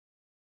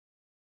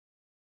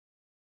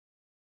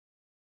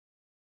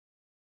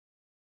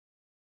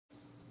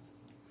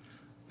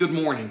Good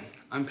morning.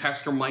 I'm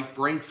Pastor Mike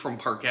Brink from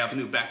Park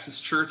Avenue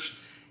Baptist Church,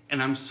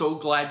 and I'm so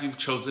glad you've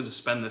chosen to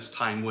spend this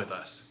time with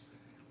us.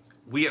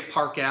 We at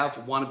Park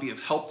Ave want to be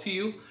of help to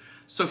you,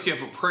 so if you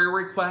have a prayer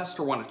request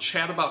or want to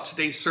chat about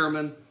today's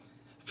sermon,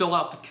 fill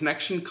out the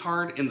connection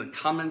card in the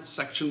comments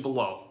section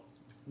below.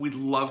 We'd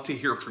love to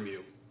hear from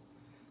you.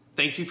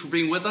 Thank you for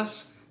being with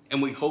us,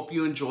 and we hope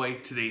you enjoy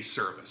today's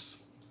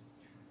service.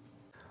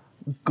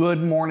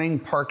 Good morning,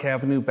 Park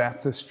Avenue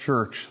Baptist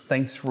Church.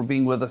 Thanks for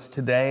being with us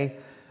today.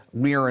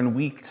 We are in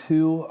week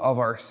 2 of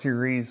our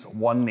series,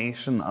 One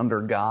Nation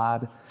Under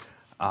God,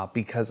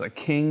 because a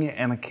king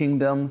and a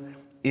kingdom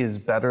is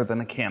better than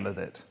a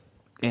candidate.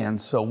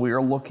 And so we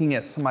are looking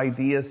at some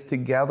ideas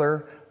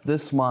together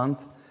this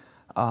month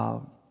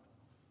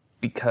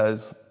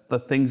because the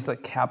things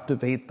that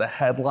captivate the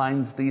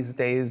headlines these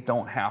days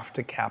don't have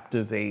to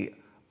captivate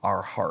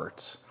our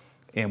hearts.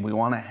 And we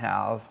want to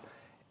have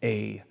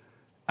an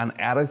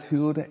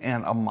attitude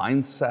and a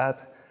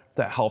mindset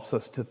that helps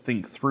us to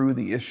think through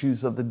the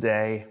issues of the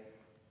day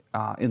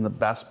in the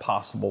best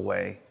possible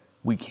way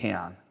we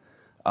can.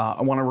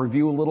 I want to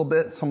review a little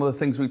bit some of the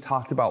things we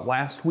talked about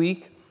last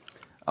week.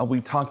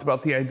 We talked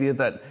about the idea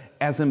that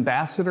as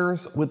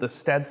ambassadors with a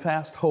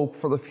steadfast hope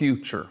for the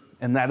future,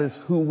 and that is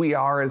who we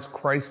are as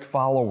Christ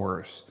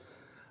followers,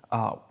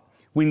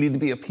 we need to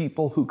be a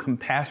people who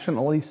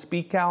compassionately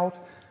speak out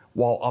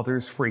while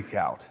others freak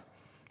out.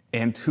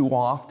 And too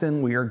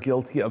often we are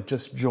guilty of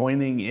just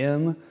joining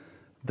in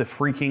the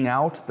freaking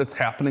out that's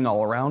happening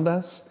all around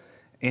us.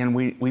 And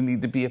we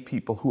need to be a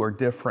people who are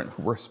different,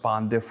 who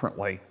respond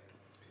differently.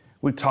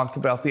 We talked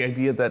about the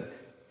idea that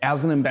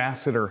as an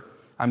ambassador,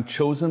 I'm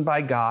chosen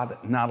by God,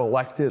 not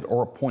elected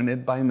or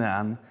appointed by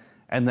men,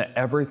 and that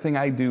everything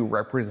I do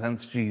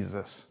represents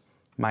Jesus.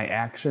 My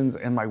actions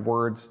and my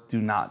words do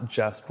not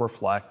just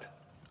reflect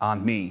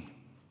on me.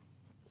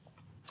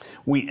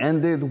 We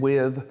ended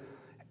with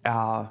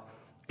a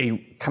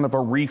kind of a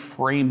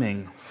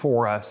reframing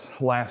for us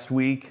last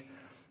week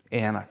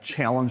and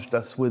challenged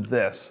us with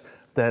this,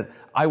 that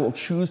I will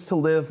choose to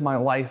live my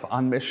life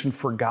on mission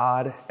for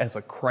God as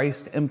a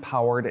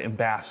Christ-empowered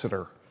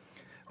ambassador,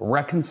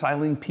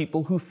 reconciling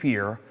people who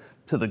fear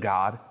to the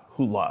God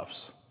who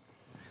loves.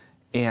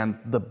 And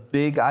the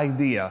big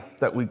idea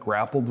that we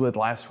grappled with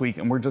last week,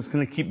 and we're just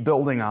going to keep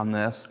building on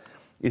this,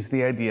 is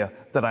the idea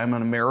that I'm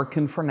an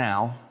American for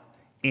now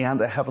and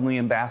a heavenly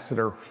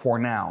ambassador for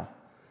now.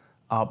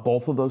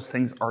 Both of those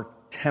things are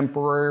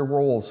temporary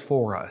roles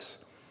for us.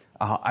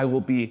 I will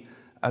be,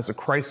 as a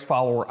Christ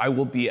follower, I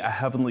will be a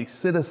heavenly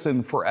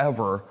citizen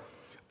forever,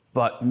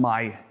 but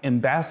my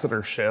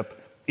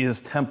ambassadorship is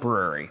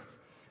temporary,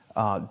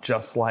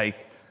 just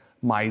like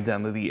my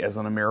identity as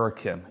an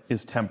American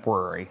is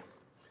temporary.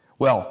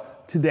 Well,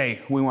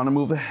 today we want to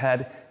move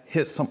ahead,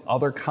 hit some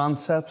other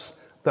concepts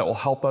that will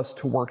help us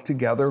to work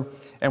together,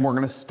 and we're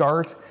going to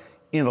start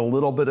in a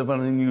little bit of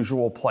an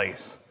unusual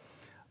place.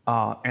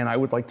 And I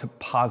would like to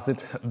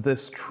posit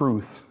this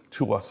truth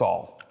to us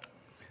all,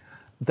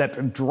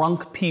 that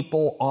drunk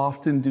people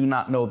often do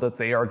not know that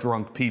they are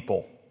drunk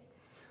people.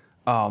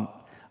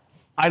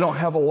 I don't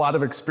have a lot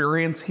of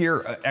experience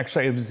here.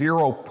 Actually, I have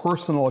zero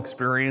personal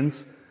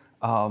experience.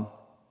 I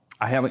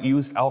haven't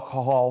used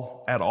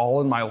alcohol at all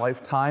in my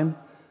lifetime.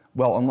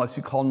 Well, unless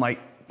you count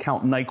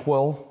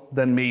NyQuil,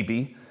 then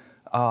maybe.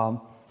 And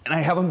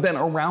I haven't been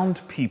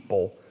around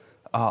people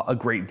a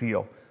great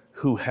deal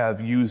who have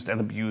used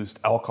and abused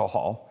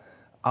alcohol.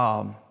 So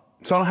I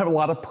don't have a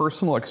lot of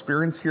personal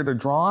experience here to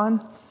draw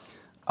on,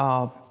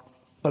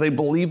 but I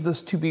believe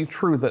this to be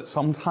true, that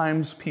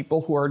sometimes people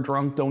who are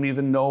drunk don't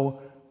even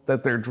know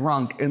that they're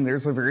drunk, and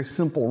there's a very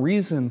simple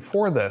reason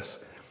for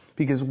this,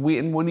 because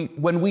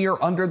when we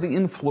are under the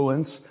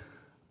influence,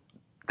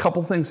 a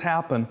couple things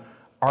happen.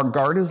 Our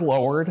guard is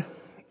lowered,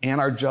 and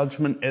our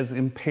judgment is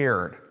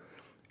impaired.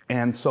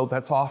 And so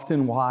that's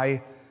often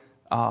why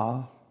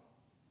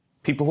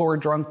people who are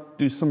drunk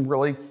do some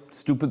really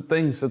stupid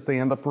things that they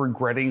end up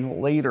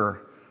regretting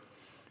later.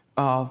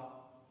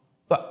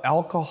 But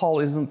alcohol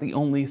isn't the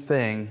only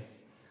thing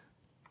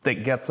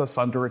that gets us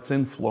under its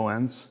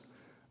influence.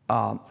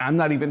 I'm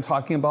not even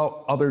talking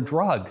about other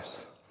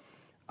drugs.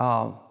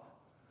 Our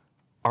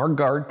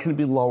guard can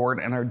be lowered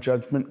and our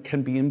judgment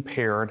can be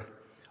impaired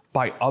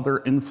by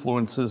other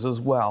influences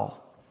as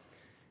well.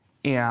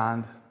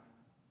 And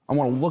I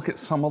want to look at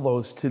some of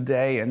those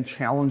today and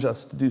challenge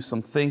us to do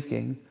some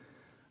thinking.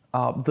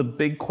 The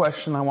big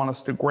question I want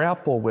us to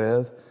grapple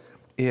with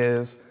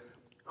is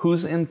who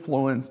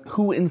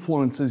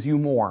influences you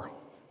more,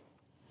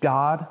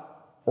 God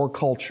or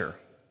culture?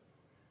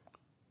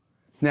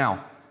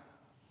 Now,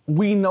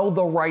 we know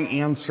the right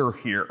answer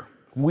here.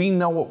 We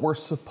know what we're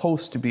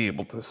supposed to be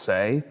able to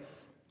say.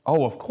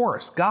 Oh, of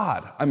course,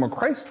 God. I'm a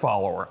Christ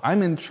follower.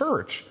 I'm in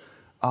church.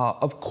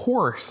 Of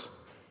course,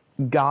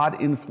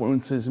 God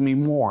influences me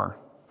more.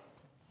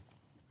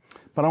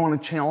 But I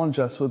want to challenge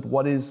us with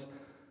what is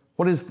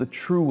the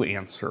true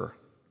answer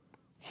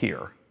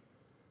here?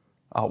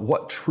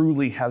 What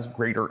truly has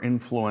greater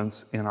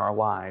influence in our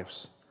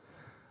lives?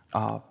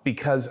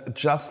 Because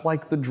just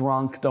like the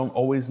drunk don't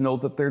always know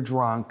that they're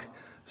drunk,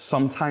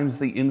 Sometimes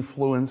the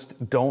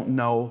influenced don't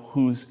know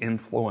whose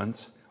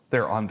influence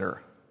they're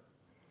under.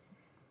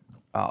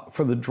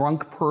 For the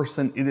drunk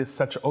person, it is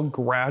such a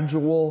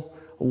gradual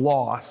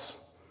loss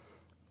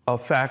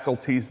of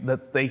faculties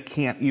that they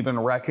can't even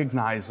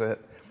recognize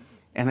it.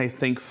 And I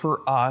think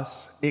for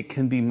us, it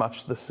can be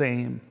much the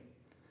same.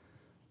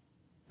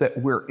 That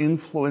we're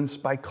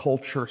influenced by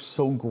culture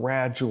so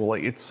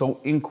gradually, it's so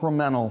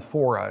incremental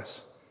for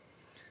us,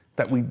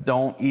 that we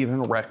don't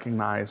even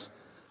recognize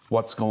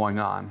what's going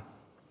on.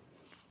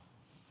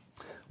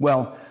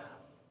 Well,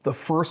 the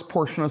first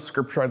portion of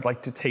scripture I'd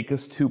like to take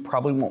us to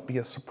probably won't be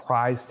a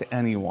surprise to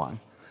anyone.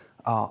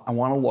 I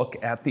want to look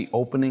at the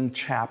opening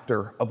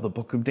chapter of the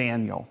book of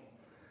Daniel.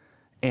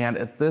 And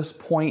at this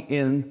point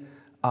in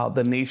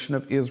the nation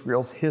of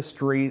Israel's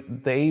history,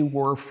 they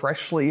were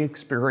freshly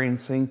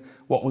experiencing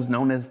what was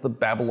known as the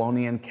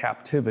Babylonian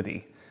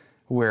captivity,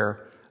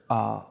 where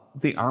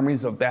the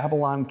armies of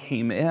Babylon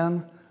came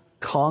in,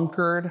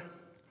 conquered,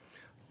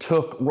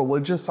 took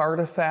religious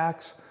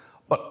artifacts,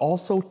 but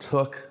also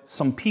took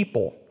some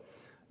people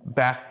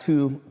back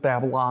to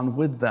Babylon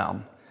with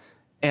them.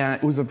 And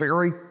it was a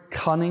very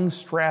cunning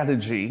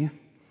strategy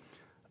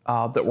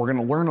that we're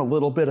going to learn a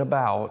little bit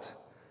about.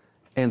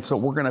 And so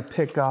we're going to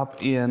pick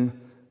up in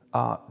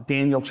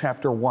Daniel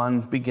chapter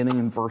 1, beginning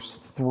in verse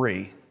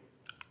 3.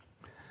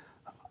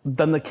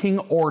 Then the king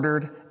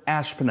ordered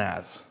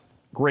Ashpenaz,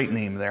 great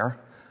name there,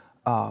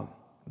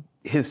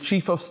 his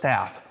chief of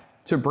staff,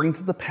 to bring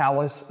to the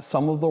palace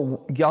some of the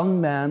young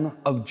men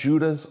of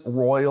Judah's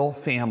royal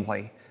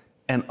family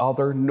and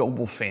other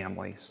noble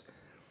families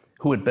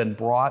who had been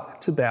brought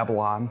to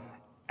Babylon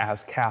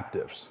as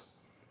captives.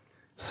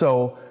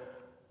 So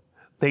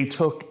they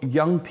took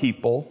young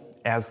people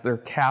as their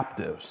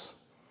captives,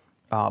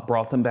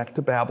 brought them back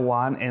to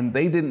Babylon, and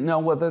they didn't know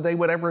whether they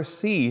would ever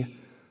see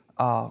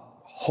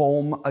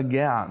home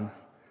again.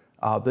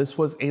 This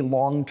was a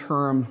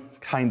long-term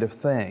kind of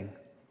thing.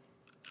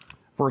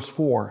 Verse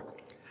 4,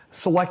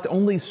 select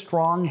only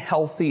strong,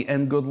 healthy,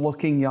 and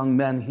good-looking young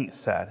men, he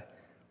said.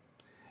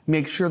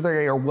 Make sure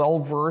they are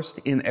well-versed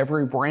in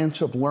every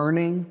branch of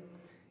learning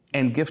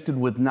and gifted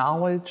with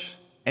knowledge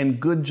and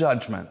good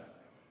judgment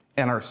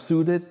and are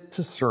suited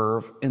to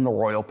serve in the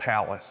royal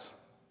palace.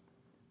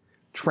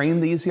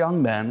 Train these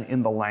young men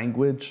in the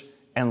language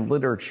and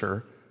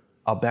literature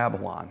of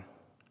Babylon.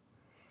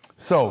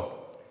 So,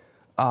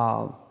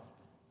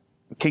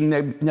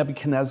 King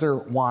Nebuchadnezzar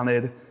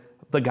wanted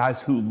the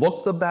guys who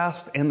looked the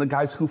best and the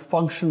guys who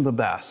functioned the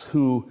best,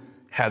 who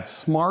had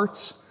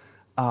smarts,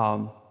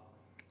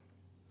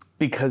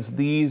 because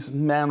these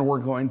men were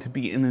going to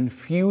be an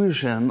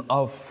infusion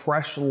of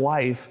fresh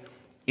life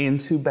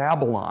into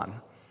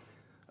Babylon.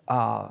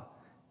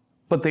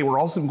 But they were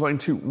also going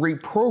to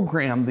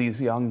reprogram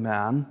these young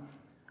men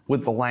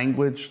with the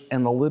language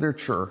and the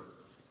literature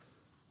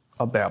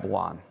of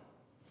Babylon.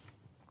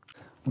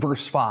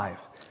 Verse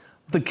 5,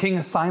 the king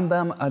assigned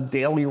them a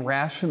daily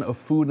ration of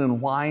food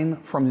and wine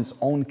from his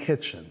own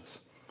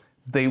kitchens.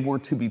 They were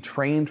to be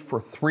trained for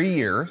 3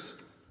 years.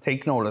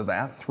 Take note of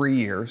that, 3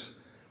 years.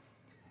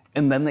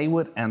 And then they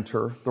would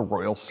enter the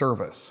royal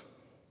service.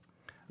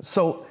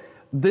 So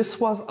this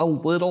was a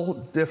little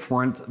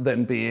different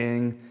than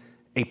being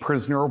a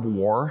prisoner of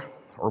war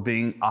or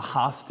being a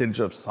hostage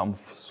of some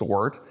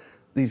sort.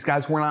 These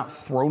guys were not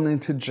thrown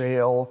into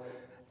jail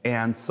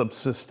and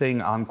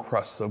subsisting on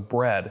crusts of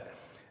bread.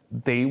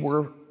 They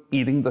were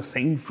eating the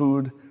same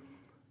food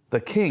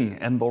the king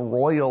and the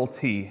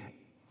royalty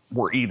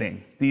were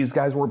eating. These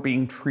guys were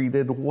being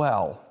treated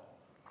well.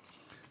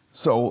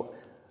 So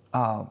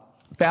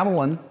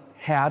Babylon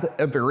had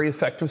a very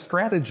effective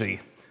strategy.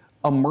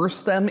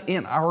 Immerse them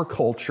in our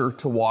culture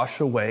to wash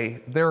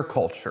away their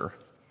culture.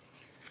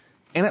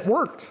 And it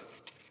worked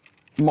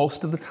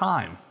most of the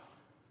time,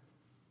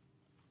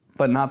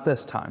 but not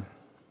this time.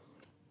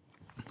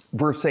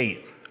 Verse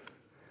 8,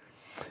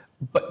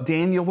 but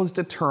Daniel was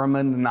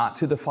determined not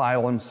to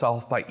defile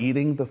himself by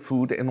eating the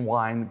food and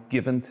wine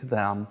given to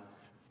them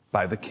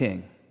by the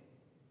king.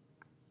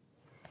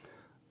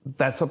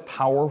 That's a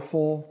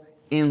powerful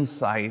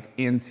insight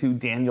into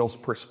Daniel's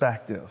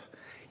perspective.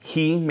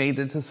 He made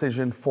a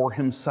decision for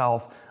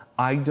himself.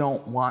 I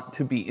don't want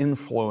to be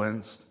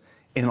influenced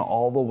in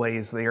all the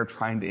ways they are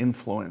trying to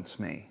influence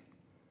me.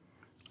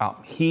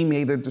 He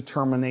made a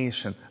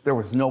determination. There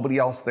was nobody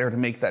else there to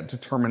make that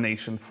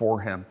determination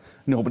for him.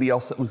 Nobody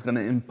else that was going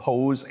to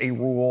impose a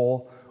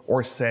rule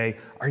or say,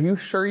 are you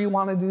sure you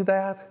want to do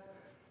that?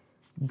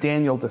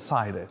 Daniel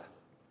decided.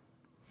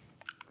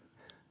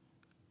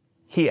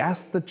 He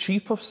asked the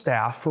chief of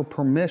staff for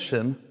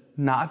permission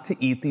not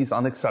to eat these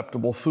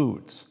unacceptable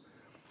foods.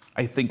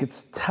 I think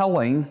it's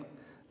telling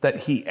that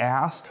he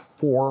asked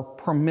for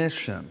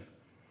permission.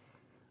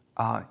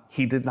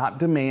 He did not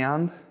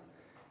demand.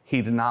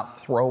 He did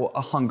not throw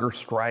a hunger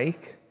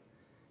strike.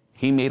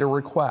 He made a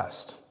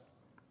request.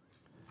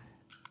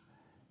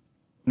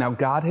 Now,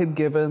 God had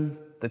given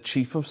the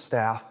chief of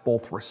staff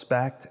both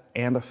respect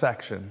and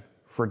affection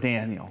for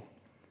Daniel.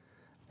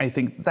 I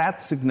think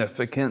that's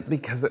significant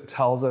because it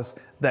tells us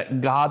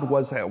that God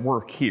was at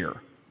work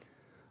here.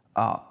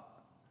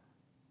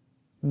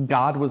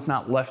 God was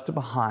not left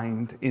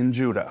behind in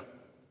Judah.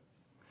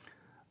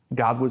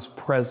 God was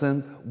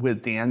present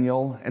with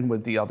Daniel and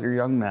with the other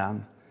young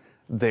men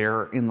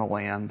there in the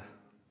land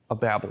of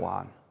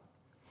Babylon.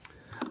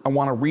 I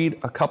want to read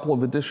a couple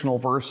of additional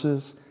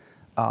verses,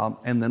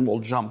 and then we'll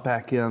jump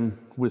back in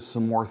with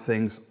some more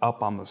things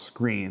up on the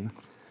screen.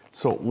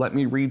 So let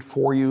me read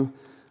for you,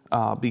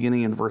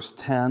 beginning in verse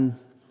 10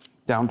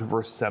 down to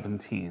verse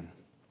 17.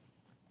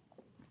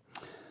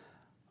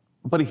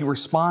 But he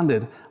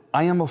responded,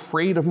 I am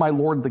afraid of my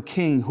lord the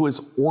king, who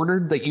has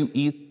ordered that you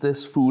eat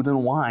this food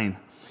and wine.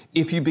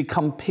 If you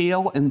become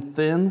pale and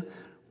thin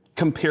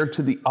compared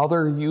to the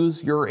other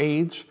youths your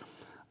age,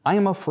 I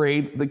am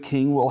afraid the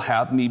king will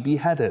have me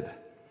beheaded.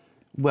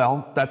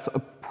 Well, that's a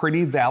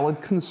pretty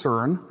valid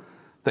concern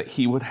that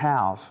he would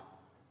have.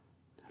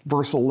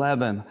 Verse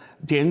 11,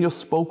 Daniel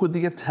spoke with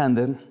the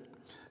attendant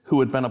who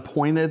had been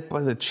appointed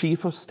by the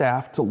chief of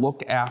staff to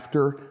look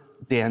after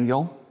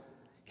Daniel,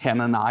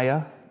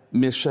 Hananiah,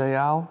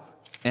 Mishael,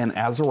 and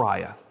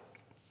Azariah.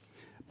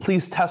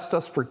 Please test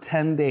us for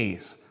 10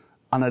 days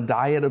on a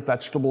diet of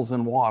vegetables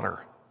and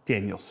water,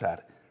 Daniel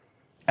said.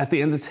 At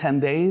the end of 10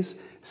 days,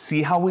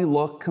 see how we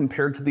look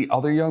compared to the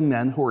other young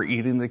men who are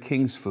eating the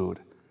king's food.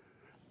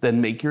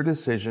 Then make your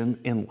decision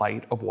in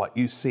light of what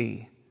you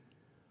see.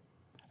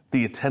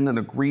 The attendant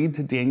agreed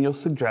to Daniel's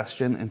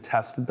suggestion and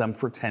tested them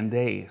for 10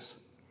 days.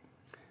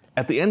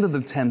 At the end of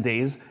the 10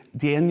 days,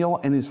 Daniel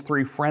and his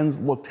 3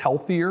 friends looked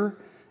healthier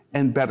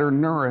and better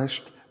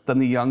nourished than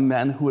the young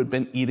men who had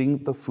been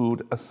eating the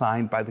food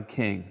assigned by the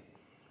king.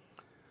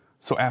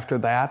 So after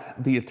that,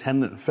 the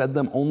attendant fed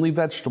them only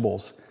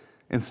vegetables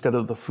instead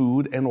of the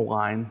food and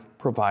wine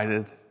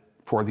provided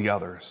for the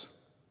others.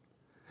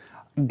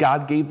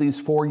 God gave these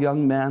 4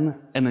 young men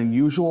an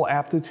unusual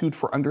aptitude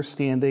for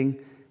understanding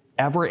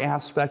every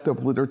aspect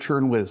of literature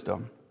and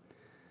wisdom.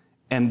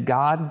 And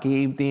God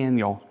gave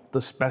Daniel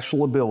the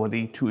special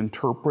ability to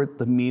interpret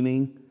the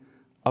meaning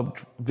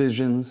of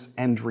visions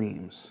and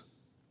dreams.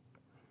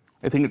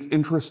 I think it's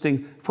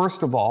interesting,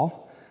 first of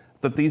all,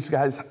 that these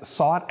guys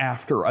sought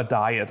after a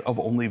diet of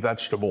only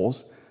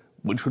vegetables,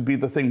 which would be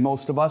the thing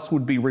most of us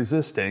would be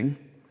resisting,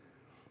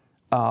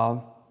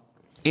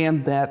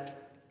 and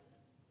that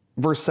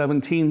verse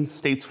 17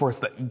 states for us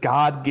that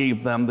God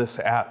gave them this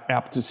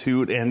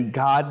aptitude, and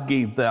God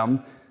gave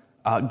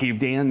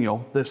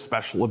Daniel this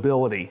special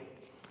ability.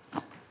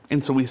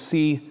 And so we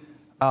see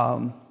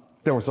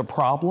there was a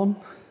problem.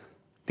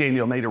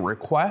 Daniel made a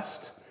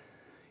request.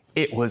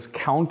 It was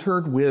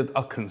countered with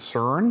a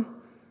concern.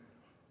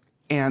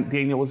 And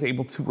Daniel was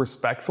able to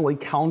respectfully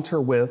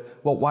counter with,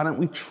 well, why don't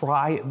we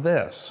try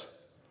this?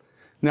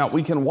 Now,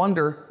 we can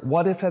wonder,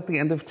 what if at the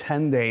end of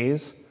 10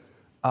 days,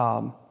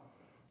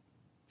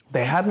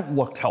 they hadn't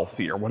looked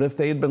healthier? What if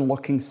they had been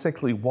looking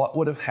sickly? What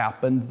would have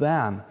happened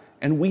then?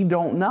 And we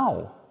don't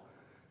know.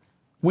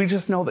 We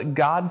just know that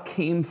God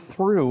came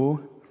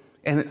through,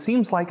 and it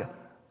seems like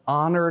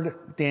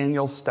honored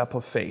Daniel's step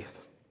of faith.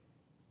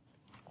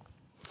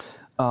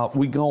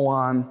 We go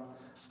on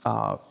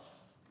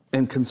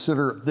and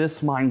consider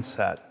this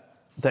mindset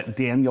that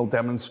Daniel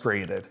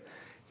demonstrated.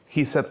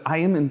 He said, I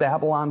am in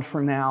Babylon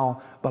for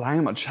now, but I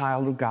am a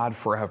child of God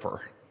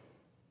forever.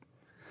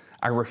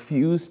 I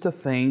refuse to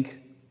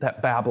think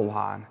that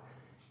Babylon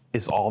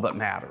is all that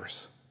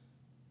matters.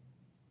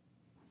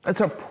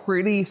 That's a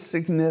pretty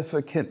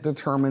significant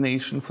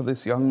determination for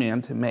this young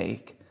man to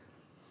make.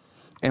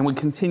 And we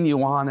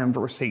continue on in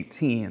verse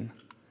 18.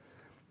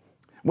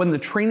 When the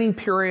training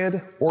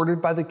period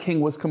ordered by the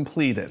king was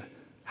completed,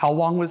 how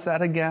long was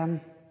that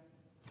again?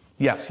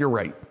 Yes, you're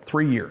right,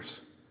 3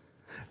 years.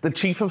 The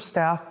chief of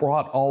staff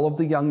brought all of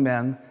the young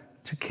men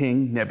to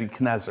King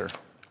Nebuchadnezzar.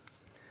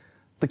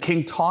 The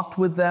king talked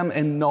with them,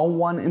 and no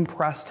one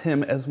impressed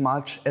him as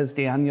much as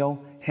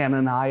Daniel,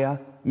 Hananiah,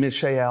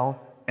 Mishael,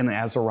 and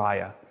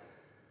Azariah.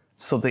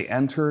 So they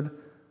entered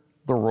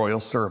the royal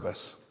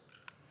service.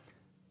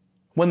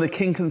 When the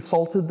king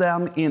consulted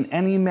them in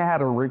any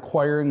matter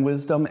requiring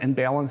wisdom and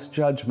balanced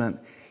judgment,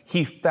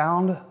 he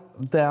found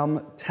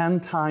them 10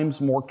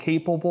 times more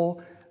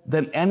capable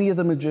than any of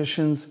the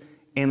magicians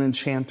and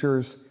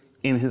enchanters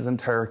in his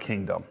entire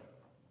kingdom.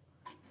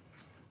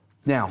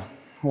 Now,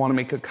 I want to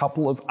make a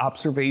couple of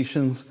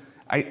observations.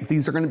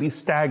 These are going to be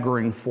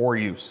staggering for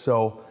you,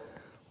 so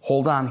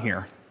hold on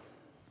here.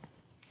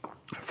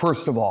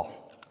 First of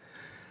all,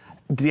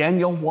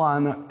 Daniel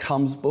 1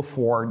 comes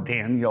before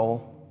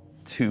Daniel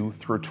 2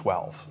 through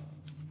 12.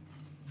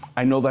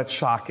 I know that's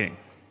shocking,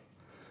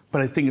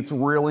 but I think it's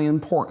really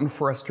important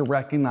for us to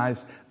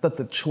recognize that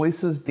the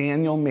choices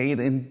Daniel made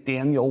in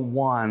Daniel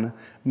 1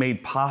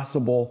 made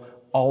possible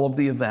all of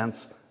the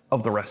events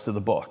of the rest of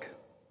the book.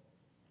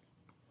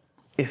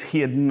 If he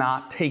had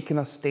not taken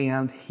a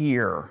stand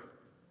here,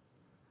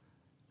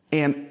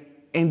 and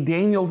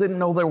Daniel didn't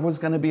know there was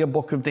going to be a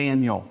book of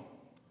Daniel.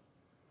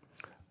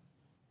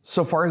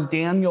 So far as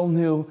Daniel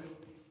knew,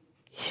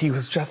 he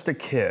was just a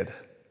kid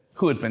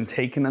who had been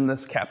taken in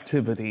this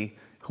captivity,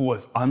 who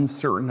was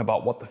uncertain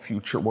about what the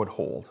future would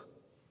hold.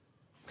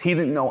 He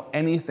didn't know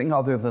anything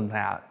other than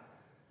that.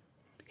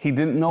 He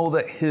didn't know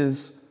that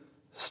his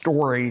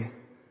story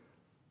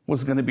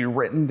was going to be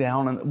written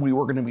down and we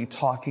were going to be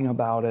talking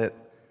about it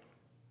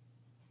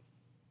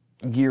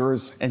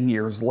years and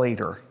years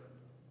later.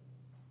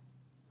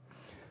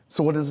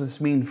 So what does this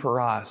mean for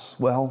us?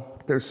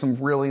 Well, there's some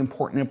really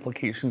important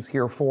implications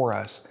here for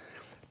us.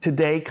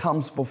 Today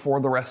comes before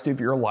the rest of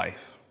your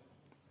life.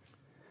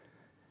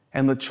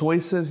 And the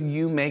choices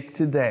you make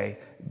today,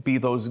 be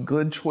those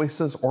good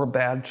choices or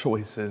bad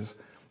choices,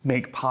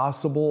 make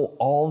possible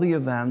all the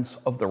events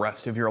of the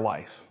rest of your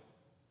life.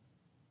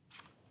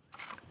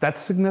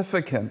 That's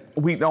significant.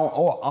 We don't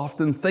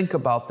often think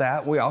about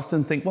that. We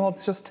often think, well,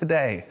 it's just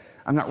today.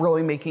 I'm not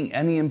really making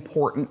any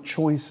important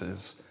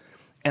choices.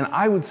 And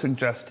I would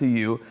suggest to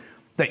you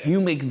that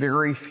you make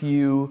very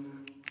few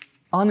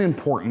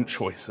unimportant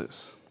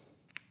choices.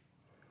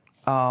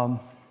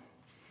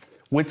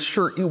 Which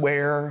shirt you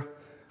wear,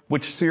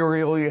 which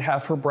cereal you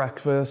have for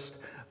breakfast,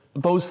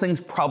 those things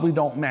probably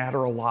don't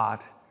matter a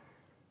lot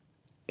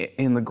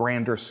in the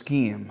grander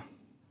scheme.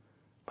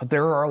 But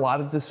there are a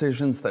lot of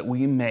decisions that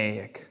we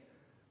make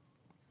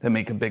that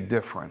make a big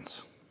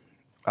difference.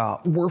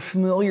 We're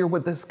familiar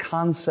with this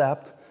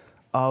concept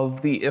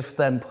of the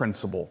if-then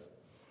principle.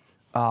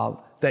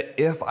 That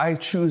if I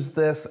choose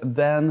this,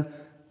 then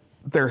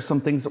there are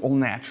some things that will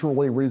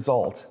naturally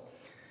result.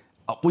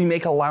 We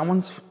make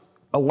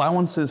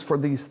allowances for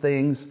these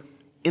things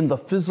in the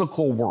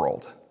physical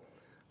world,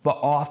 but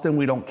often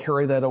we don't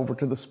carry that over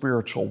to the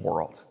spiritual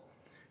world.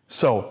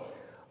 So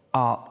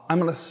I'm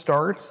going to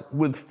start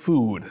with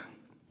food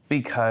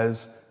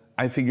because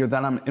I figure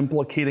that I'm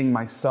implicating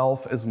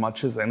myself as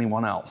much as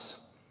anyone else.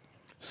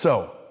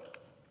 So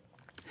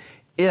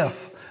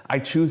if I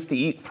choose to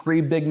eat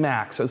 3 Big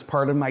Macs as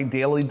part of my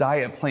daily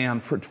diet plan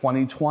for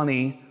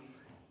 2020,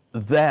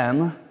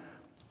 then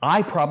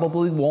I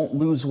probably won't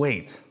lose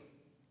weight.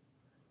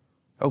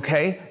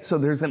 Okay? So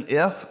there's an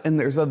if and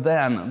there's a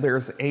then.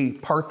 There's a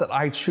part that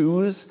I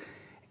choose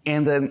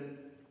and a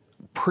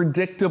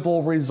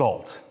predictable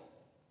result.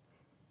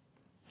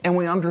 And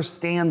we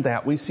understand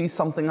that. We see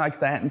something like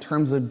that in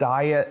terms of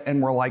diet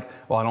and we're like,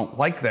 well, I don't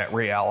like that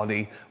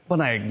reality, but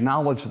I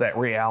acknowledge that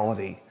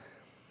reality.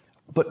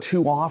 But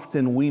too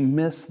often we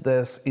miss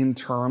this in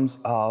terms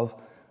of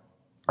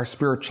our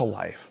spiritual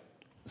life.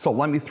 So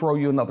let me throw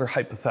you another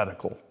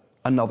hypothetical,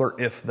 another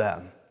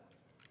if-then.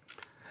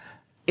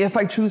 If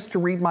I choose to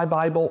read my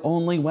Bible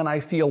only when I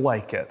feel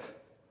like it,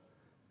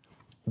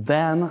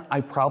 then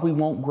I probably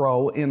won't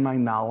grow in my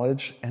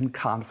knowledge and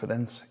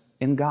confidence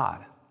in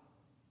God.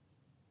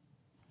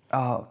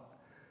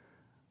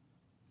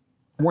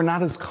 We're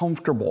not as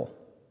comfortable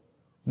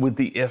with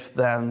the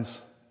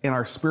if-thens in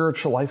our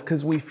spiritual life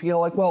because we feel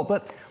like, well,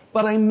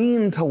 but I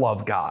mean to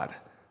love God.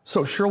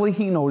 So surely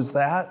He knows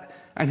that,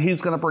 and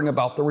He's going to bring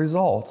about the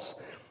results.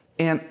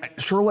 And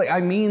surely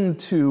I mean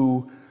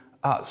to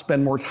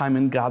spend more time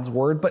in God's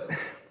Word, but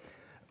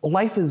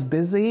life is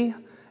busy,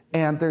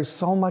 and there's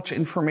so much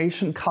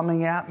information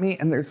coming at me,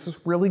 and there's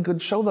this really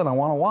good show that I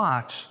want to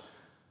watch.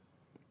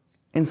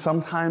 And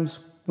sometimes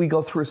we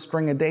go through a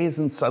string of days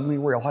and suddenly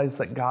realize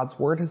that God's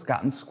Word has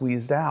gotten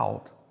squeezed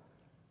out.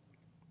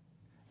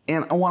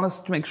 And I want us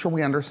to make sure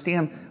we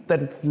understand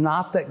that it's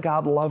not that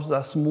God loves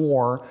us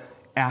more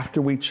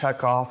after we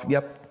check off,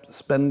 yep,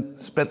 spent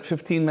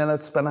 15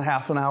 minutes, spent a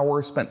half an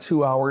hour, spent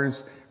 2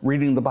 hours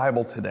reading the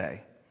Bible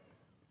today.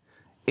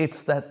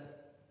 It's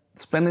that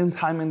spending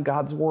time in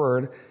God's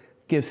Word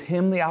gives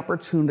Him the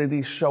opportunity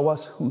to show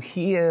us who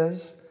He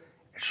is,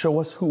 show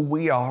us who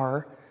we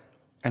are,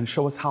 and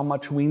show us how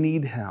much we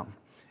need Him.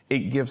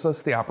 It gives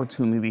us the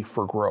opportunity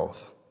for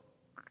growth.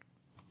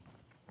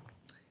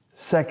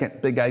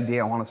 Second big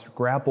idea I want us to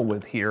grapple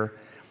with here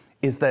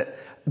is that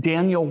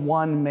Daniel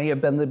 1 may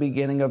have been the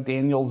beginning of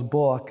Daniel's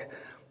book,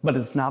 but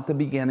it's not the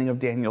beginning of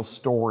Daniel's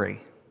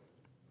story.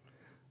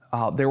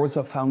 There was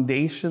a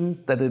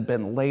foundation that had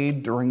been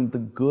laid during the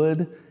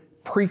good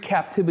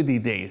pre-captivity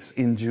days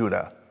in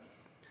Judah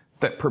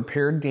that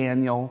prepared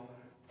Daniel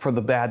for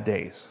the bad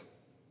days.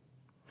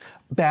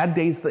 Bad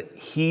days that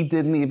he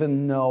didn't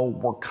even know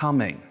were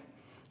coming.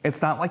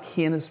 It's not like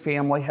he and his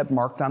family had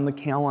marked on the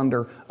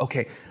calendar,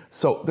 okay,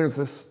 so there's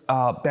this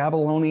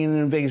Babylonian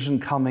invasion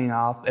coming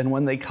up, and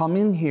when they come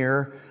in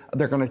here,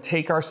 they're going to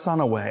take our son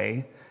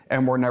away,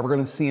 and we're never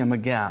going to see him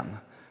again.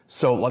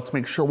 So let's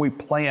make sure we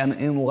plan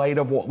in light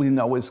of what we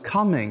know is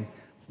coming.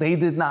 They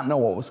did not know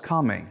what was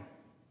coming.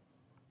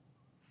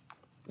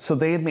 So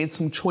they had made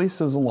some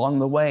choices along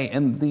the way,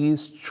 and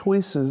these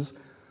choices,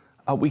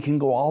 we can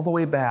go all the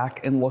way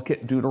back and look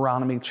at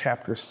Deuteronomy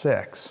chapter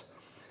 6.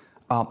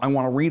 I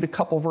want to read a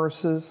couple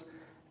verses,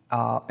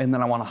 and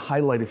then I want to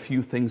highlight a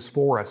few things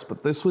for us.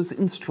 But this was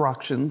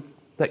instruction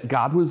that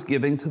God was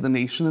giving to the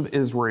nation of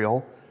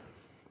Israel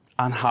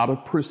on how to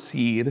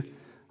proceed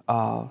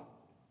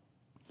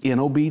in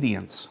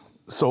obedience.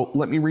 So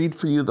let me read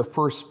for you the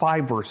first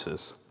 5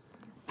 verses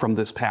from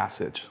this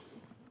passage.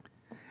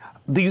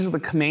 These are the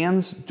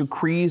commands,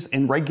 decrees,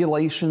 and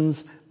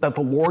regulations that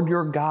the Lord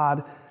your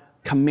God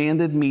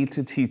commanded me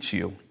to teach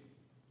you.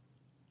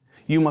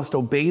 You must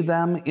obey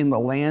them in the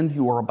land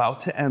you are about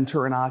to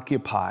enter and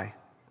occupy.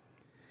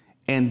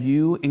 and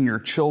you and your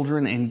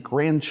children and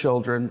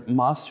grandchildren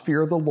must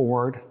fear the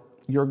Lord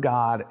your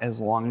God as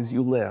long as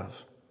you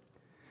live.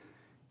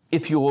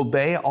 If you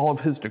obey all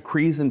of his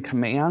decrees and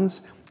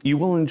commands, you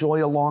will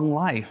enjoy a long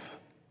life.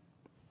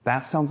 That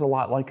sounds a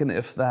lot like an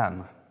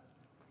if-then.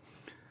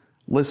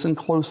 Listen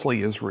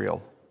closely,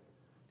 Israel,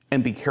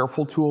 and be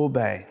careful to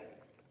obey.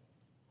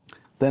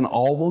 Then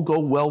all will go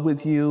well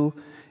with you,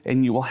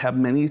 and you will have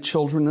many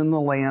children in the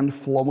land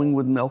flowing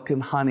with milk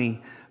and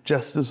honey,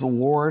 just as the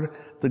Lord,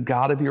 the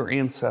God of your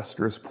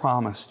ancestors,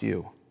 promised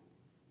you.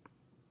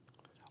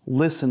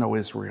 Listen, O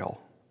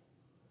Israel.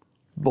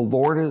 The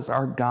Lord is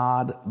our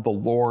God, the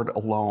Lord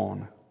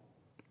alone.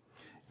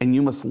 And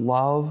you must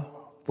love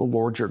the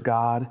Lord your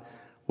God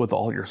with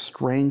all your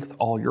strength,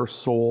 all your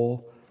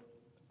soul,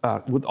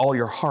 with all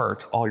your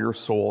heart, all your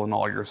soul, and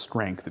all your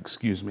strength,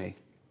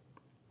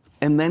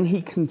 And then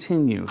he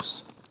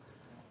continues,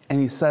 and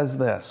he says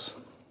this,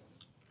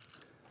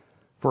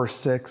 verse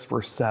 6,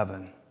 verse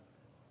 7.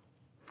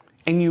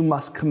 And you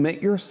must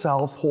commit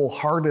yourselves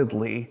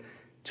wholeheartedly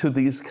to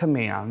these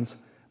commands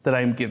that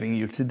I am giving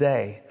you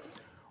today.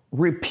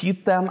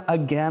 Repeat them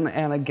again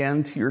and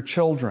again to your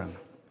children.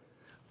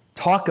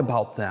 Talk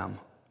about them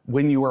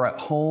when you are at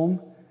home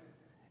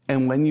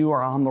and when you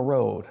are on the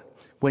road,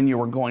 when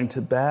you are going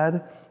to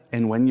bed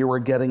and when you are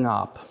getting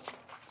up.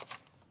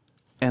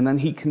 And then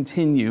he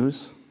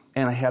continues,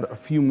 and I had a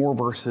few more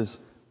verses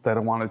that I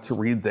wanted to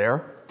read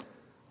there,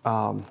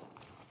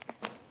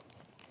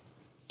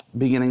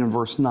 beginning in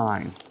verse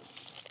 9.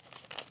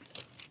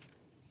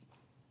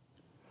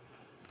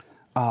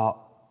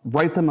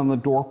 Write them on the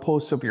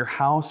doorposts of your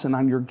house and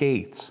on your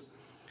gates.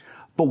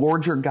 The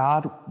Lord your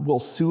God will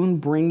soon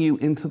bring you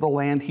into the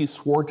land he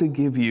swore to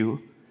give you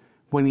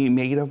when he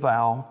made a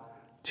vow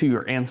to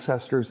your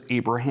ancestors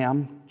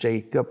Abraham,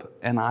 Jacob,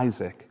 and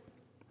Isaac.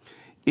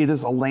 It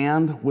is a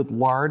land with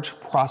large,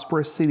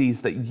 prosperous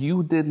cities that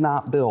you did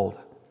not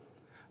build.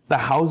 The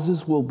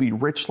houses will be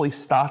richly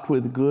stocked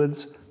with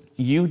goods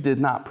you did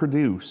not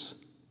produce.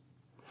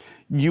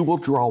 You will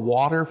draw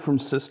water from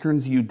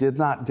cisterns you did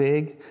not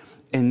dig,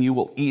 and you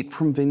will eat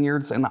from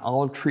vineyards and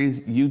olive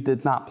trees you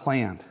did not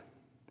plant.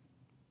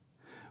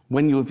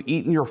 When you have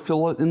eaten your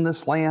fill in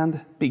this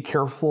land, be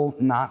careful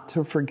not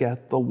to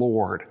forget the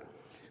Lord,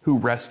 who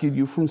rescued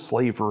you from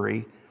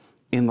slavery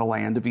in the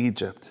land of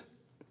Egypt.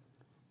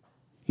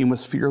 You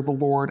must fear the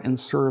Lord and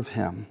serve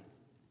him.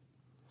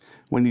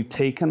 When you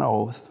take an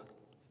oath,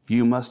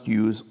 you must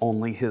use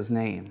only his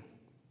name.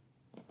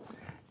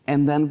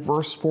 And then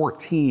verse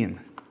 14.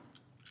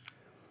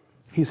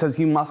 He says,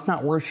 you must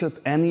not worship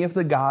any of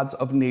the gods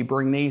of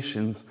neighboring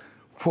nations,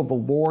 for the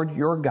Lord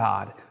your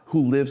God,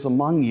 who lives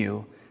among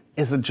you,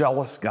 is a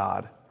jealous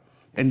God.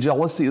 And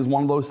jealousy is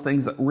one of those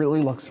things that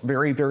really looks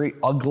very, very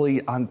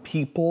ugly on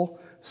people,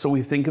 so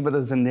we think of it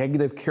as a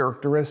negative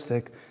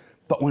characteristic.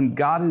 But when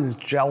God is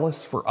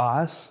jealous for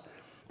us,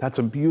 that's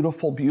a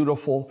beautiful,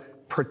 beautiful,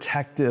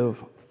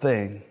 protective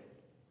thing.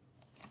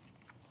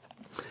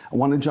 I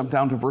want to jump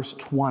down to verse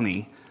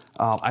 20.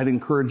 I'd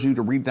encourage you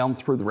to read down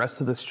through the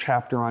rest of this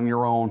chapter on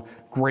your own.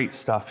 Great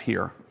stuff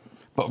here.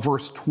 But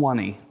verse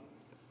 20,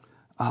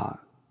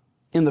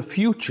 in the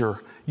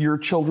future, your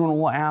children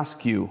will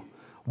ask you,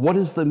 what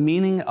is the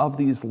meaning of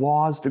these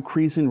laws,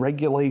 decrees, and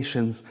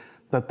regulations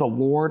that the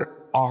Lord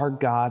our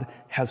God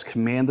has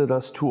commanded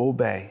us to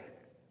obey?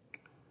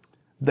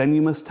 Then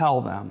you must tell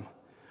them,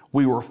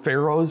 we were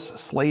Pharaoh's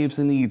slaves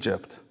in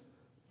Egypt,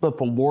 but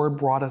the Lord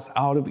brought us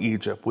out of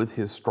Egypt with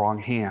his strong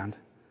hand.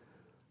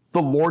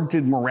 The Lord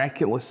did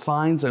miraculous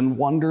signs and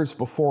wonders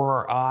before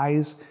our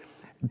eyes,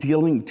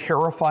 dealing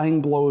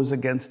terrifying blows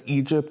against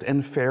Egypt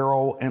and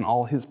Pharaoh and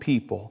all his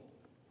people.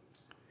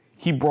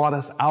 He brought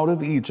us out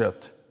of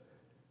Egypt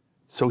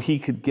so he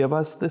could give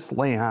us this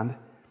land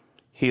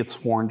he had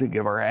sworn to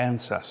give our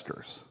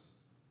ancestors.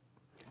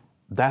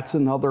 That's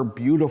another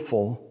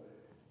beautiful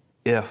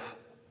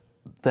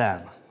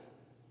if-then.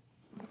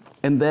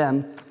 And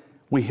then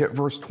we hit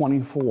verse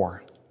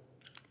 24.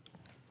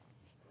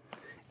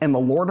 And the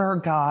Lord our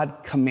God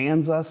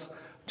commands us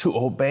to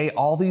obey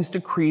all these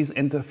decrees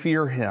and to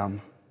fear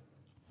him.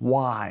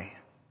 Why?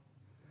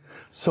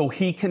 So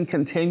he can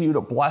continue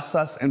to bless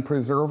us and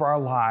preserve our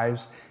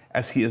lives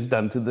as he has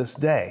done to this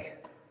day.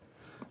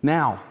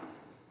 Now,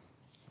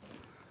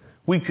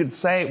 we could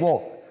say,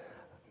 well,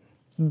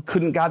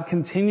 couldn't God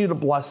continue to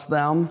bless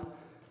them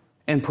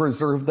and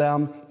preserve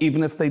them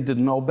even if they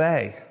didn't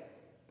obey?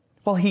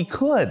 Well, he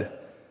could,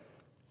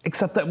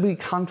 except that would be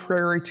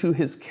contrary to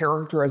his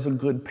character as a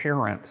good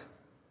parent.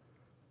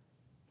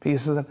 He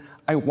says,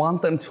 I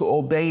want them to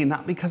obey,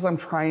 not because I'm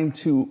trying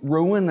to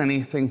ruin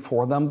anything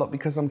for them, but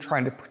because I'm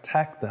trying to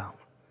protect them.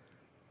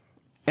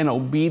 And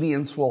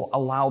obedience will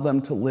allow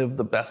them to live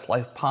the best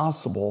life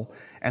possible,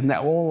 and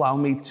that will allow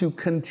me to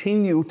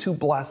continue to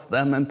bless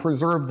them and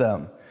preserve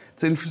them.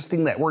 It's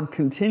interesting that word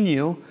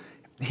continue.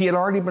 He had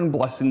already been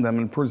blessing them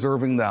and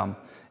preserving them,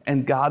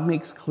 and God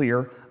makes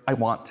clear, I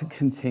want to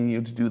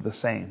continue to do the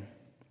same.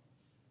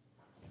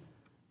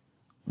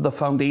 The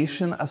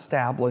foundation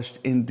established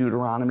in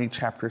Deuteronomy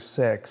chapter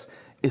 6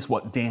 is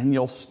what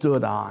Daniel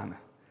stood on.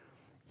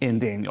 in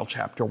Daniel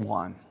chapter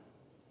 1.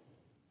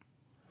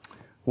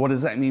 What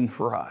does that mean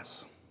for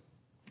us?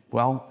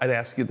 Well, I'd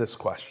ask you this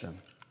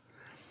question.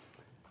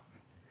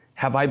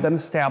 Have I been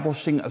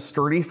establishing a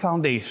sturdy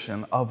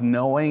foundation of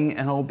knowing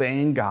and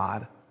obeying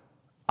God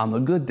on the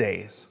good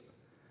days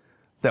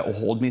that will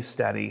hold me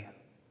steady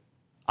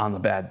on the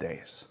bad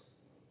days?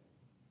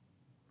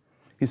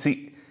 You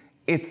see,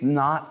 it's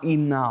not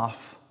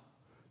enough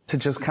to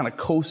just kind of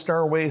coast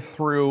our way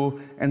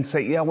through and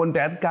say, yeah, when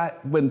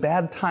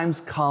bad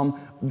times come,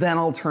 then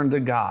I'll turn to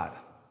God.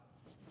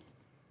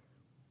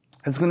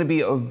 It's going to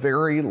be a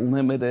very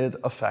limited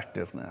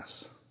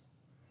effectiveness.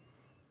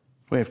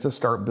 We have to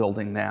start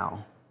building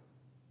now.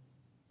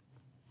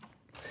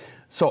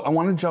 So I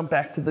want to jump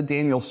back to the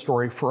Daniel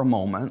story for a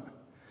moment,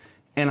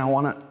 and I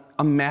want to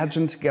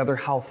imagine together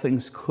how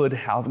things could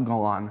have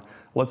gone.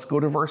 Let's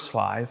go to verse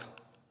 5.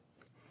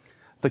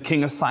 The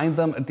king assigned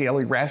them a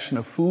daily ration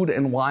of food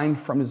and wine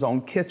from his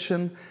own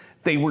kitchen.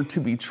 They were to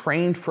be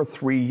trained for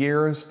 3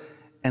 years,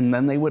 and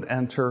then they would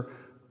enter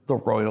the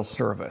royal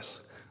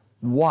service.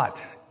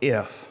 What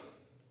if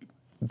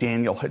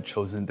Daniel had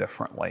chosen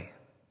differently?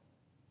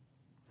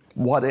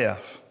 What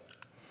if?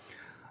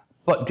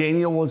 But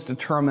Daniel was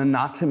determined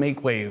not to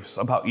make waves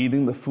about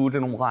eating the food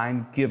and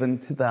wine given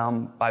to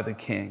them by the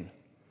king.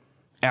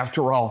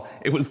 After all,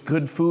 it was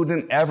good food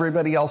and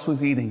everybody else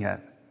was eating it.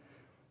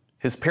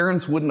 His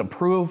parents wouldn't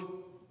approve,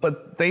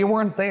 but they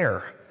weren't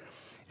there.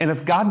 And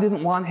if God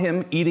didn't want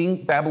him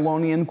eating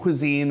Babylonian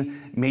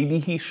cuisine, maybe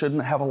he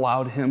shouldn't have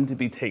allowed him to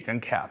be taken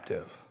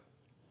captive.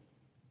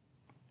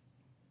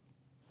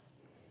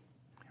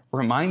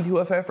 Remind you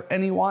of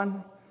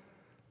anyone?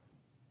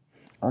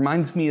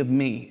 Reminds me of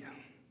me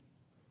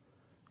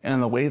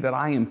and the way that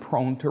I am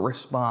prone to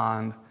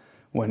respond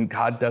when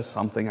God does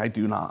something I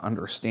do not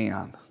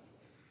understand.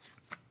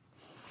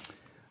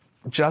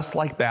 Just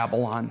like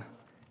Babylon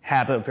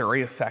had a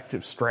very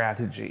effective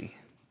strategy,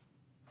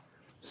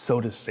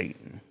 so does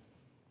Satan.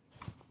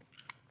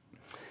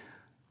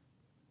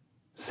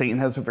 Satan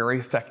has a very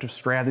effective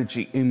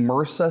strategy.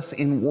 Immerse us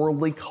in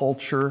worldly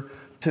culture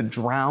to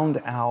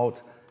drown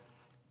out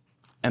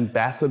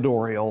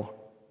ambassadorial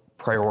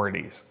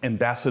priorities.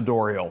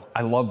 Ambassadorial.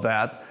 I love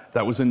that.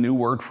 That was a new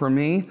word for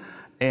me,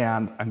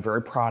 and I'm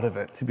very proud of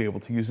it to be able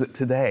to use it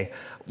today.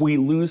 We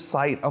lose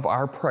sight of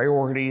our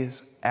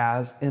priorities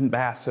as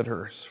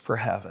ambassadors for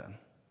heaven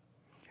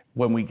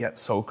when we get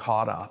so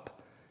caught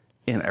up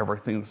in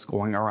everything that's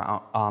going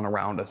on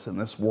around us in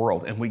this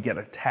world, and we get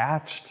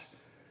attached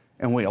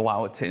and we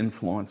allow it to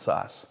influence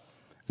us.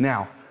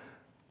 Now,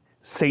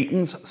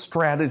 Satan's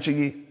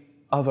strategy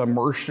of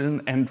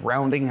immersion and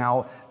drowning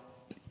out,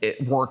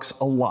 it works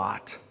a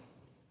lot,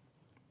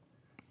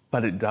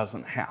 but it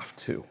doesn't have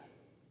to.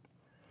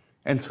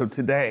 And so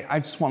today, I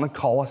just want to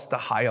call us to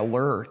high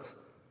alert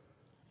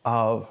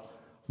of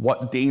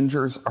what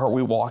dangers are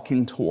we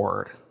walking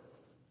toward.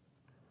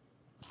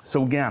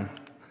 So again,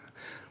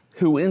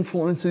 who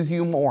influences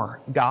you more,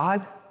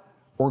 God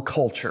or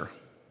culture?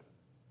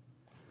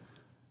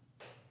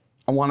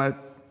 I want to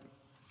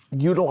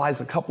utilize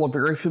a couple of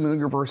very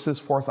familiar verses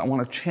for us. I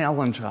want to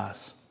challenge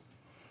us.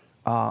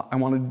 I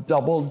want to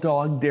double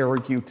dog dare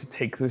you to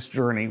take this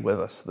journey with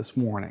us this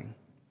morning.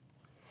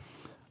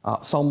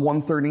 Psalm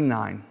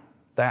 139,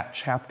 that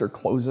chapter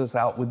closes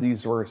out with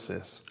these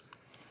verses.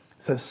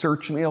 It says,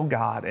 "Search me, O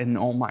God, and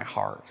know my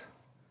heart.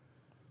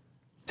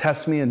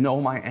 Test me and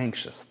know my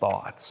anxious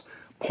thoughts.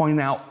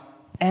 Point out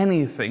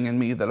anything in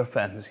me that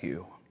offends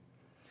you,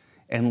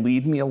 and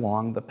lead me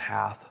along the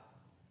path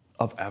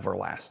of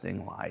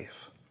everlasting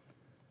life."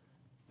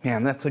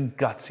 Man, that's a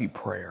gutsy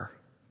prayer.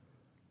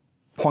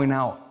 Point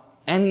out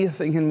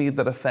anything in me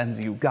that offends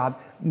you. God,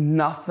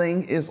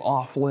 nothing is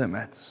off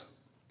limits.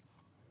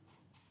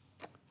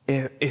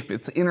 If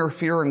it's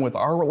interfering with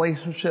our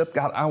relationship,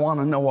 God, I want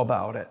to know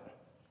about it.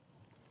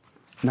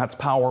 And that's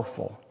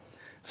powerful.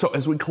 So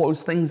as we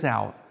close things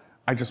out,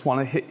 I just want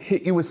to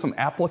hit you with some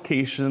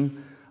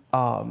application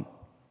and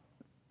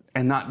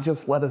not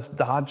just let us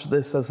dodge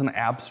this as an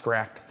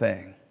abstract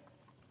thing.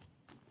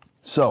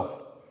 So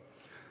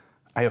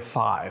I have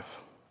 5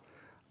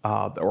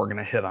 that we're going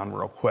to hit on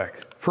real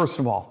quick. First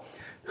of all,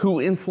 who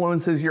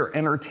influences your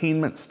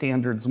entertainment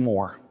standards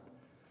more?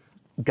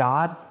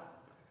 God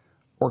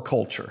or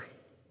culture?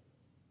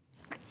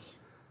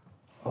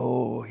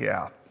 Oh,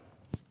 yeah.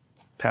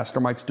 Pastor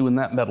Mike's doing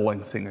that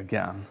meddling thing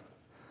again.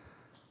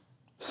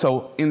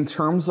 So in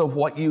terms of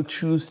what you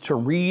choose to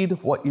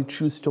read, what you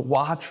choose to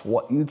watch,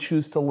 what you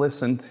choose to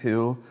listen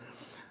to,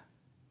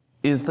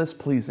 is this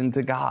pleasing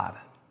to God?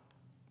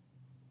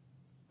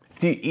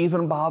 Do you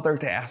even bother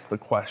to ask the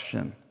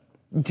question?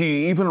 Do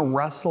you even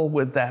wrestle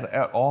with that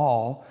at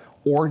all?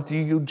 Or do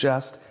you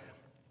just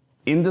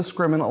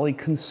indiscriminately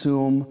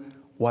consume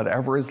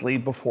whatever is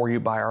laid before you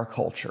by our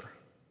culture?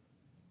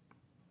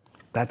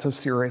 That's a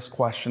serious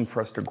question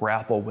for us to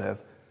grapple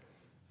with.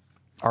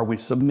 Are we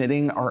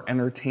submitting our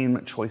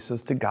entertainment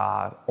choices to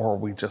God, or are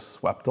we just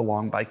swept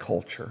along by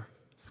culture?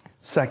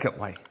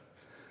 Secondly,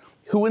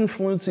 who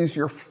influences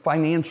your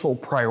financial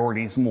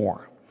priorities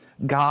more?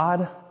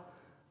 God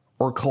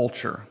or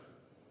culture?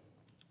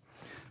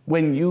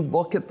 When you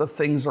look at the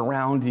things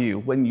around you,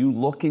 when you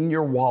look in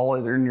your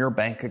wallet or in your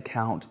bank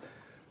account,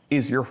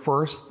 is your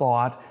first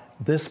thought,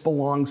 this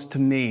belongs to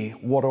me,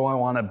 what do I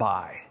want to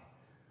buy?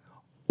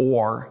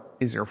 Or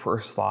is your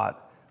first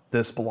thought,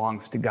 this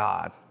belongs to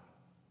God,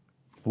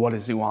 what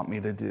does he want me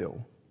to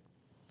do?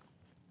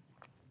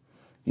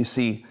 You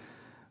see,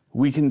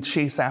 we can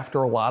chase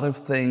after a lot of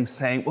things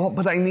saying, well,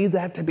 but I need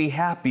that to be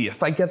happy.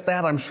 If I get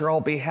that, I'm sure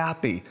I'll be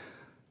happy.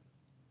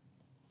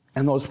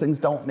 And those things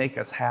don't make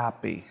us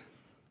happy.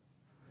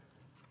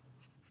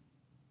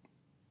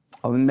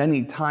 And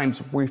many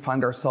times we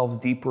find ourselves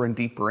deeper and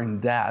deeper in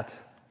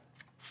debt,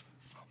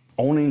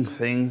 owning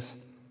things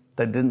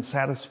that didn't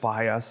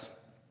satisfy us,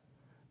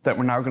 that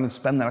we're now going to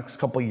spend the next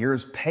couple of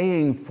years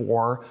paying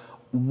for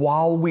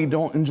while we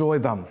don't enjoy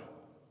them.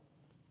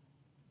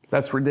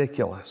 That's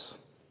ridiculous.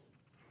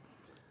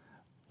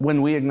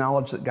 When we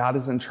acknowledge that God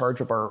is in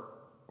charge of our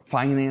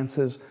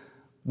finances,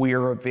 we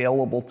are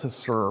available to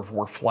serve.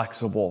 We're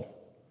flexible.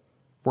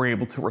 We're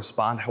able to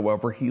respond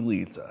however he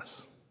leads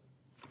us.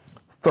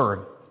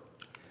 Third,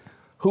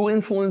 who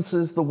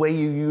influences the way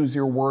you use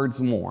your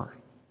words more?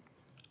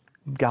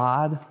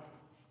 God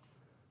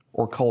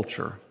or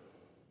culture?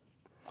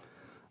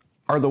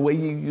 Are the way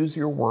you use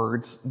your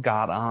words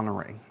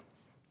God-honoring?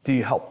 Do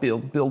you help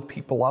build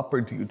people up or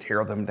do you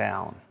tear them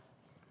down?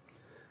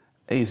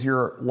 Is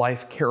your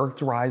life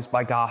characterized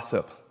by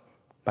gossip,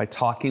 by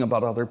talking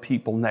about other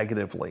people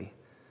negatively,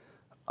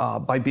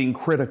 by being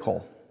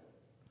critical?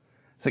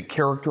 Is it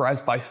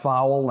characterized by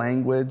foul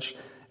language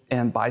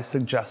and by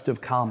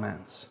suggestive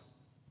comments?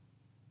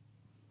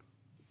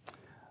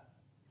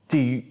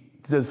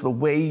 Does the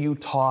way you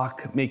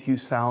talk make you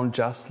sound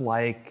just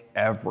like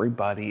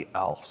everybody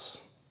else?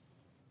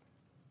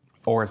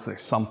 Or is there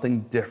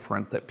something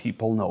different that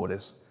people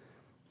notice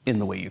in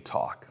the way you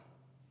talk?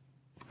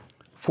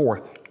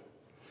 Fourth,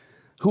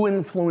 who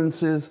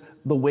influences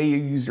the way you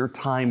use your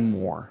time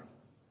more?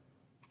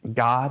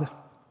 God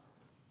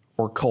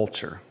or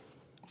culture?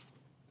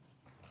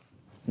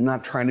 I'm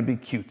not trying to be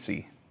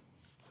cutesy,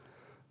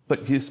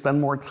 but do you spend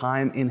more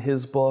time in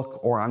his book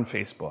or on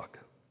Facebook?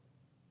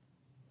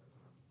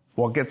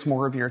 What gets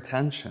more of your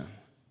attention?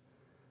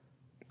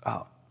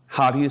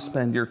 How do you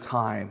spend your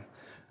time?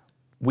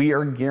 We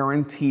are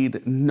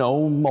guaranteed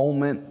no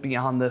moment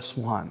beyond this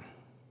one.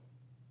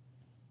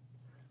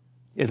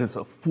 It is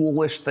a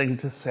foolish thing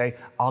to say,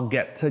 I'll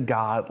get to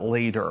God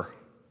later,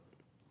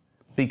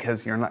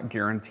 because you're not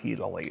guaranteed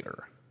a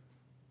later.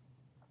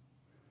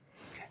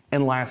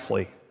 And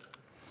lastly,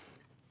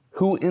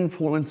 who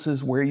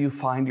influences where you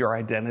find your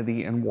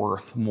identity and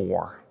worth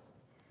more?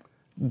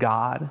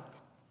 God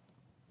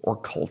or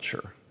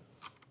culture?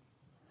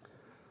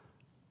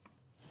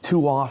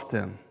 Too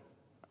often,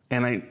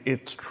 and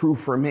it's true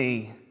for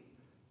me,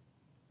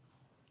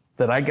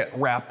 that I get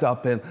wrapped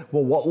up in,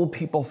 well, what will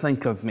people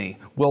think of me?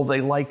 Will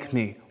they like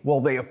me? Will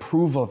they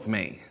approve of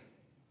me?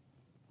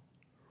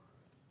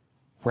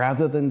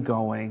 Rather than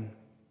going,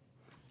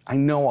 I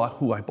know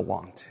who I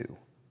belong to.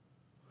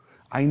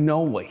 I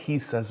know what he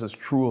says is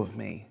true of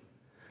me.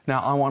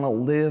 Now I want to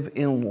live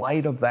in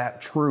light of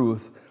that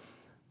truth.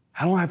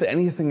 I don't have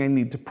anything I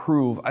need to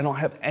prove. I don't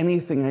have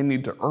anything I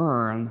need to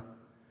earn.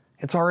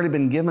 It's already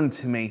been given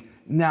to me.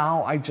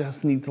 Now I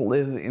just need to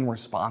live in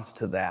response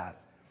to that.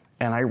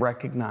 And I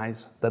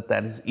recognize that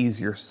that is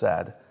easier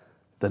said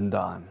than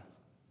done.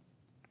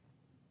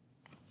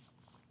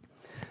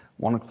 I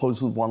want to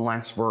close with one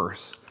last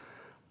verse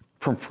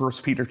from 1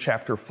 Peter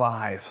chapter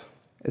 5.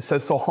 It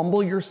says, so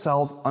humble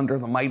yourselves under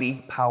the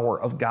mighty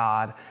power of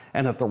God,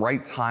 and at the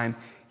right time,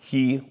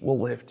 he will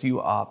lift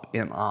you up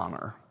in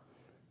honor.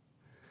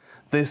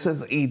 This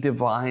is a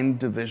divine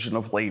division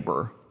of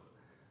labor.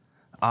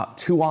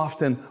 Too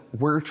often,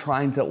 we're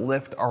trying to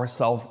lift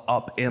ourselves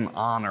up in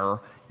honor,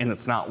 and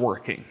it's not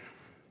working.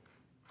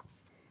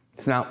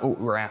 It's not what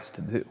we're asked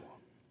to do.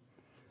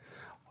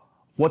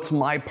 What's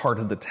my part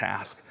of the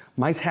task?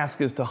 My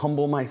task is to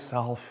humble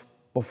myself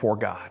before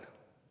God.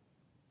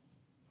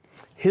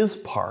 His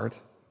part,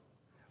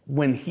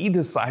 when he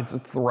decides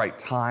it's the right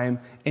time,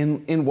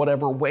 in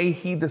whatever way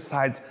he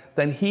decides,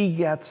 then he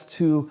gets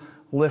to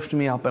lift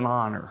me up in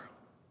honor.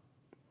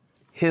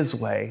 His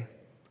way,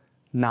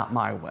 not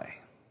my way.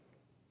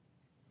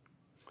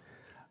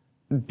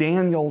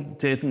 Daniel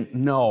didn't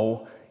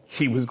know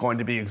he was going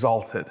to be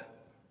exalted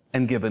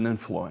and given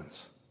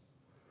influence.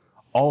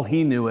 All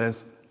he knew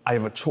is, I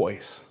have a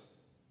choice.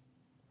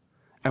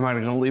 Am I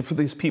going to live for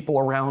these people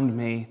around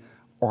me,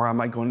 or am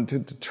I going to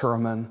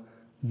determine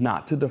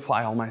not to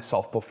defile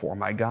myself before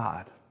my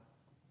God?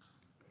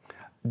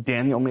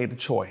 Daniel made a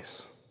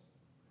choice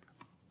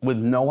with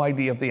no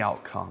idea of the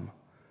outcome.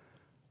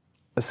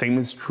 The same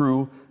is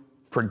true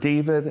for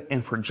David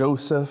and for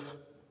Joseph,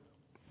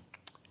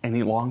 and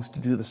he longs to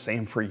do the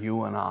same for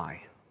you and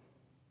I.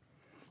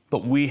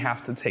 But we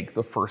have to take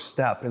the first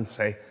step and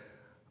say,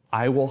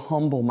 I will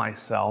humble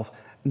myself,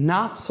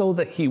 not so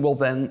that he will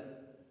then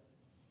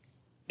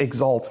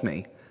exalt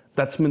me.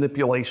 That's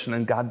manipulation,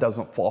 and God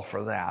doesn't fall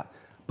for that,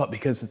 but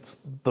because it's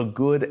the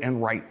good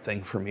and right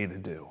thing for me to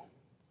do.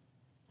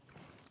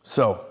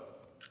 So,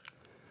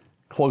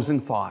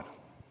 Closing thought.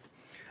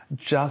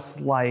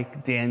 Just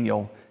like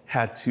Daniel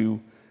had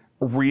to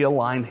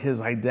realign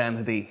his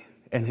identity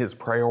and his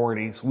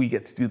priorities, we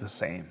get to do the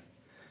same.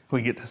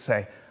 We get to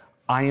say,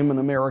 I am an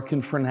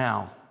American for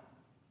now,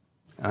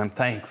 and I'm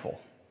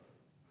thankful,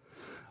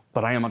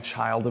 but I am a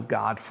child of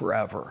God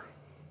forever.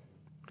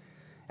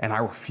 And I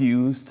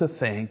refuse to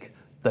think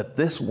that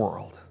this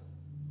world,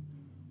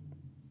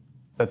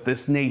 that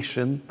this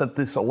nation, that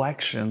this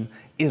election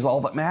is all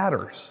that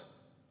matters.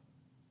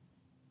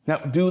 Now,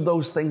 do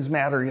those things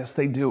matter? Yes,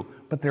 they do,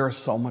 but there is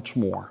so much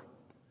more.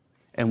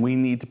 And we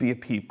need to be a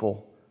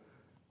people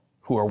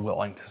who are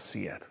willing to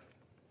see it.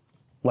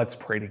 Let's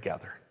pray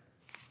together.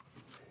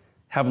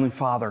 Heavenly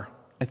Father,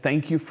 I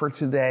thank you for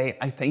today.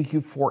 I thank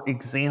you for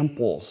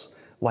examples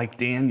like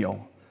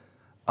Daniel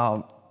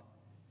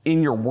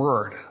in your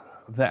word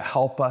that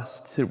help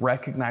us to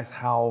recognize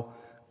how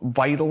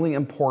vitally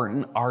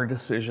important our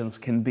decisions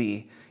can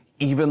be,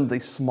 even the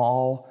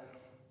small,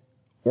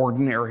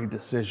 ordinary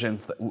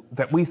decisions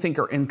that we think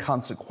are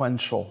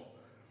inconsequential.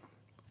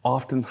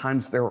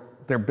 Oftentimes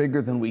they're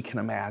bigger than we can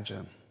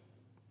imagine.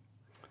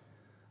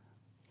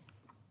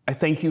 I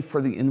thank you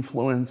for the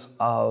influence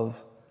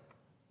of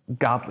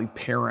godly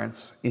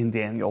parents in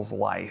Daniel's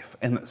life,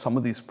 and that some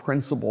of these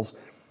principles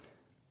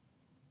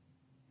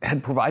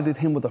had provided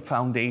him with a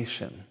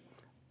foundation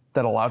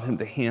that allowed him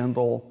to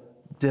handle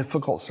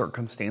difficult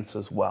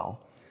circumstances well.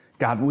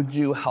 God, would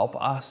you help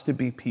us to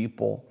be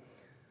people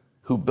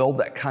who build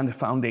that kind of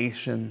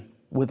foundation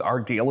with our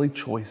daily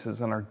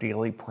choices and our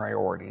daily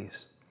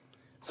priorities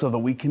so that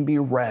we can be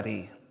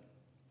ready.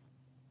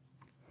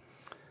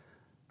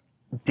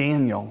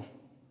 Daniel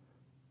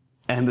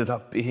ended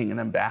up being an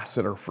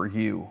ambassador for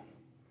you.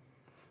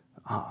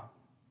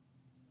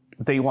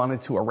 They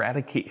wanted to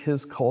eradicate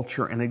his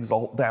culture and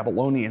exalt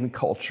Babylonian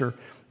culture,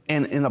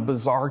 and in a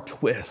bizarre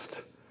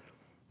twist,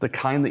 the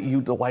kind that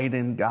you delight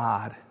in,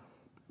 God,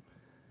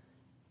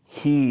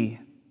 he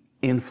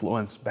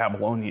influenced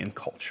Babylonian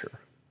culture.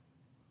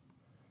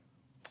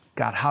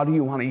 God, how do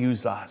you want to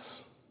use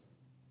us?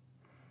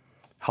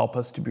 Help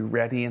us to be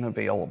ready and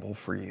available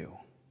for you.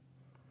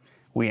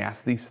 We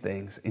ask these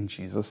things in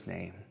Jesus'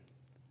 name.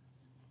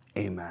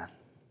 Amen.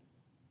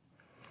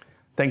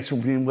 Thanks for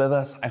being with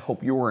us. I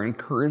hope you were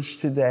encouraged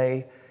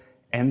today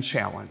and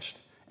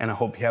challenged, and I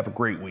hope you have a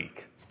great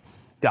week.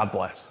 God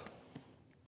bless.